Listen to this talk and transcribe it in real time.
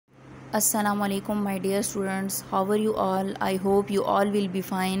Assalamualaikum my dear students, how are you all? I hope you all will be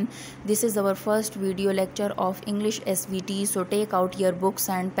fine. This is our first video lecture of English SVT, so take out your books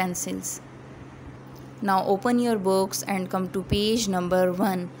and pencils. Now open your books and come to page number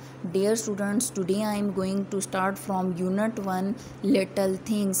 1. Dear students, today I am going to start from unit 1, little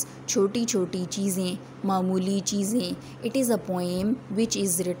things, छोटी छोटी चीज़ें, मामूली चीज़ें. It is a poem which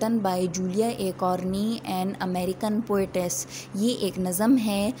is written by Julia A. Corney, an American poetess. ये एक नज़म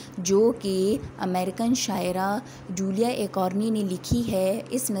है जो कि अमेरिकन शायरा जूलिया ए कॉर्नी ने लिखी है.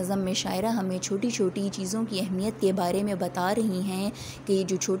 इस नज़म में शायरा हमें छोटी छोटी चीज़ों की अहमियत के बारे में बता रही हैं कि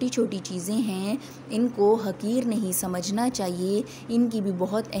जो छोटी छोटी चीज़ें हैं इनको हकीर नहीं समझना चाहिए, इनकी भी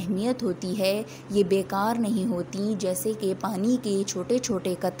बहुत अहमियत होती है, ये बेकार नहीं होती. जैसे कि पानी के छोटे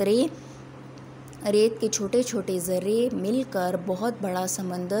छोटे कतरे, रेत के छोटे छोटे ज़र्रे मिलकर बहुत बड़ा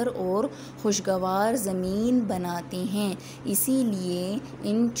समंदर और खुशगवार ज़मीन बनाते हैं. इसीलिए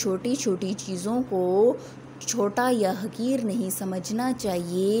इन छोटी छोटी चीज़ों को छोटा या हकीर नहीं समझना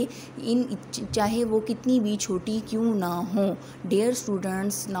चाहिए, चाहे वो कितनी भी छोटी क्यों ना हो. Dear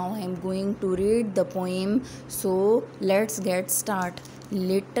students, now I am going to read the poem, so let's get start.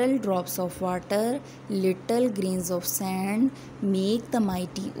 Little drops of water, little grains of sand make the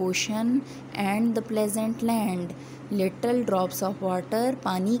mighty ocean and the pleasant land. Little drops of water,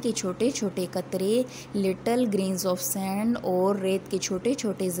 पानी के छोटे छोटे कतरे, little grains of sand और रेत के छोटे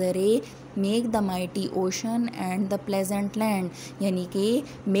छोटे ज़रे, make the mighty ocean and the pleasant land, यानी कि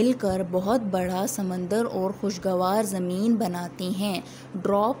मिलकर बहुत बड़ा समंदर और खुशगवार ज़मीन बनाते हैं.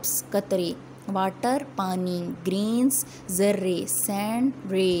 Drops कतरे, वाटर पानी, ग्रेन्स ज़र्रे, सैंड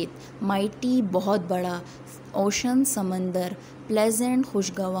रेत, माइटी बहुत बड़ा, ओशन समंदर, प्लेजेंट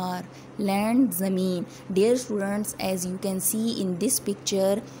खुशगवार, लैंड ज़मीन. Dear students, as you can see in this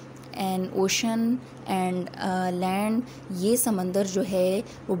picture and ocean and land, ये समंदर जो है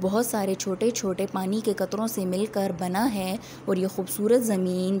वो बहुत सारे छोटे छोटे पानी के कतरों से मिलकर बना है और ये खूबसूरत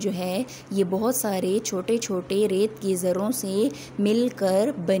ज़मीन जो है ये बहुत सारे छोटे छोटे रेत के ज़रों से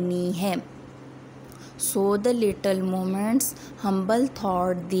मिलकर बनी है. So the little moments, humble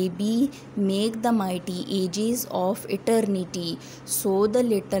thought they be, make the mighty ages of eternity. So the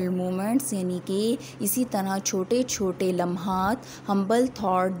little moments, यानी कि इसी तरह छोटे छोटे लम्हात, humble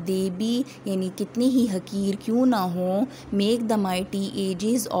thought they be, यानी कितने ही हकीर क्यों ना हो, make the mighty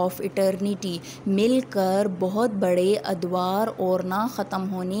ages of eternity, मिलकर बहुत बड़े अदवार और ना ख़त्म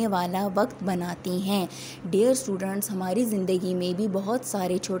होने वाला वक्त बनाते हैं. Dear students, हमारी ज़िंदगी में भी बहुत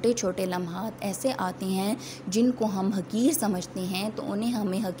सारे छोटे छोटे लम्हात ऐसे आते हैं जिनको हम हकीर समझते हैं, तो उन्हें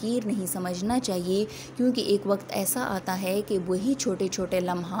हमें हकीर नहीं समझना चाहिए, क्योंकि एक वक्त ऐसा आता है कि वही छोटे छोटे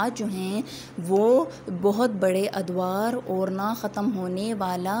लम्हात जो हैं वो बहुत बड़े अदवार और ना ख़त्म होने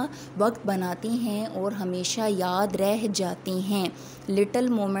वाला वक्त बनाते हैं और हमेशा याद रह जाते हैं. लिटल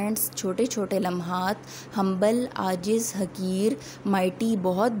मोमेंट्स छोटे छोटे लम्हात, हम्बल आजिज़ हकीर, माइटी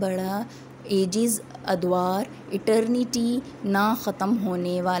बहुत बड़ा, एजिज़ अदवार, इटर्निटी ना ख़त्म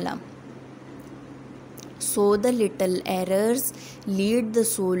होने वाला. So the little errors lead the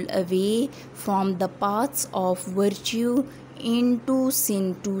soul away from the paths of virtue into sin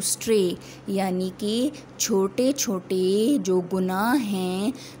to stray, यानी कि छोटे छोटे जो गुनाह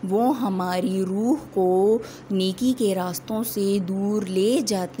हैं वो हमारी रूह को नेकी के रास्तों से दूर ले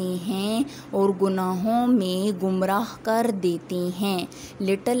जाते हैं और गुनाहों में गुमराह कर देते हैं.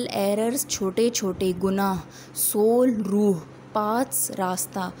 लिटल एरर्स छोटे छोटे गुनाह, सोल रूह, पाथ्स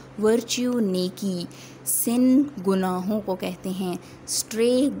रास्ता, वर्च्यू नेकी, सिन गुनाहों को कहते हैं,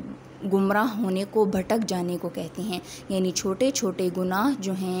 स्ट्रे गुमराह होने को, भटक जाने को कहते हैं. यानी छोटे छोटे गुनाह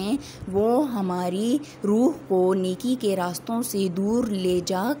जो हैं वो हमारी रूह को नेकी के रास्तों से दूर ले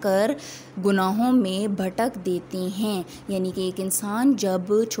जाकर गुनाहों में भटक देते हैं. यानी कि एक इंसान जब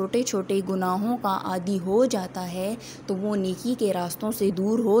छोटे छोटे गुनाहों का आदी हो जाता है तो वो नेकी के रास्तों से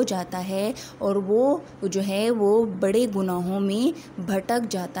दूर हो जाता है और वो जो है वो बड़े गुनाहों में भटक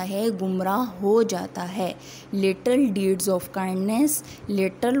जाता है, गुमराह हो जाता है. Little deeds of kindness,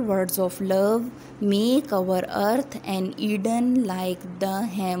 little words of love make our earth an Eden like the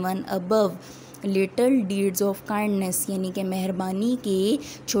heaven above. Little deeds of kindness, यानी कि मेहरबानी के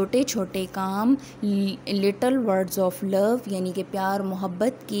छोटे छोटे काम, लिटल वर्ड्स ऑफ लव, यानी कि प्यार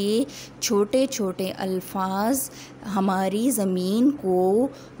मोहब्बत के छोटे छोटे अल्फाज हमारी ज़मीन को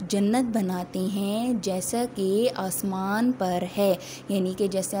जन्नत बनाते हैं, जैसा कि आसमान पर है. यानी कि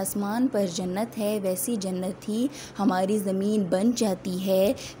जैसे आसमान पर जन्नत है वैसी जन्नत ही हमारी ज़मीन बन जाती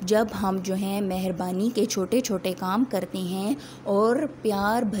है जब हम जो हैं मेहरबानी के छोटे छोटे काम करते हैं और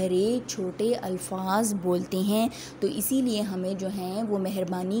प्यार भरे छोटे अल्फाज बोलते हैं। तो इसीलिए हमें जो है वो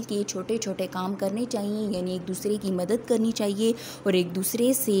मेहरबानी के छोटे छोटे काम करने चाहिए, यानी एक दूसरे की मदद करनी चाहिए और एक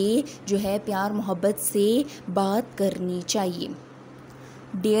दूसरे से जो है प्यार मोहब्बत से बात करनी चाहिए।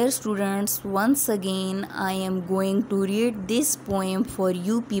 Dear students, once again I am going to read this poem for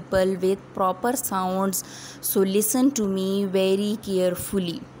you people with proper sounds, so listen to me very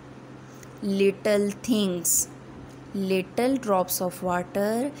carefully. Little things. Little drops of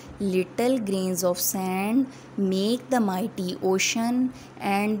water, little grains of sand, make the mighty ocean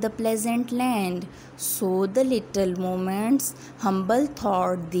and the pleasant land. So the little moments, humble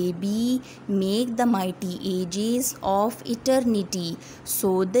thought they be, make the mighty ages of eternity.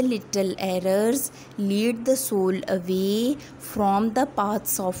 So the little errors lead the soul away from the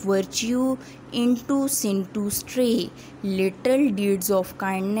paths of virtue into sin to stray. Little deeds of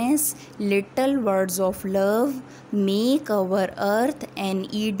kindness, little words of love, make our earth an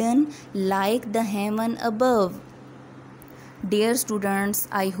Eden like the heaven above. Dear students,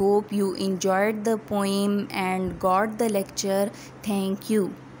 I hope you enjoyed the poem and got the lecture. Thank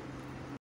you.